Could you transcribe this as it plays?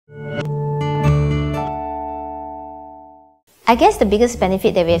I guess the biggest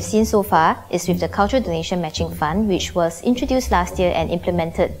benefit that we have seen so far is with the Cultural Donation Matching Fund, which was introduced last year and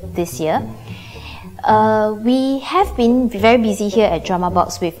implemented this year. We have been very busy here at Drama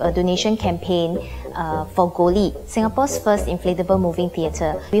Box with a donation campaign for Goli, Singapore's first inflatable moving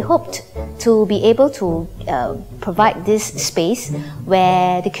theatre. We hoped to be able to provide this space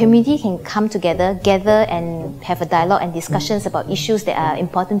where the community can come together, gather and have a dialogue and discussions about issues that are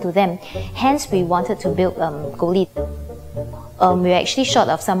important to them. Hence, we wanted to build Goli. We were actually short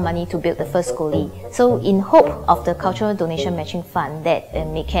of some money to build the first Goli. So in hope of the Cultural Donation Matching Fund that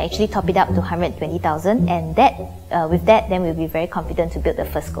it can actually top it up to 120,000, and with that then we'll be very confident to build the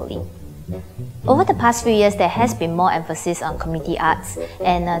first Goli. Over the past few years, there has been more emphasis on community arts,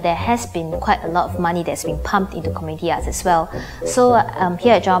 and there has been quite a lot of money that's been pumped into community arts as well. So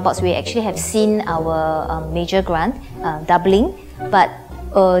here at Drama Box, we actually have seen our major grant doubling, but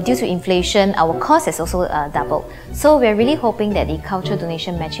due to inflation, our cost has also doubled. So we're really hoping that the Cultural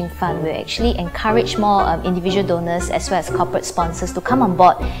Donation Matching Fund will actually encourage more individual donors as well as corporate sponsors to come on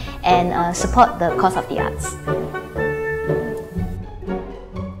board and support the cause of the arts.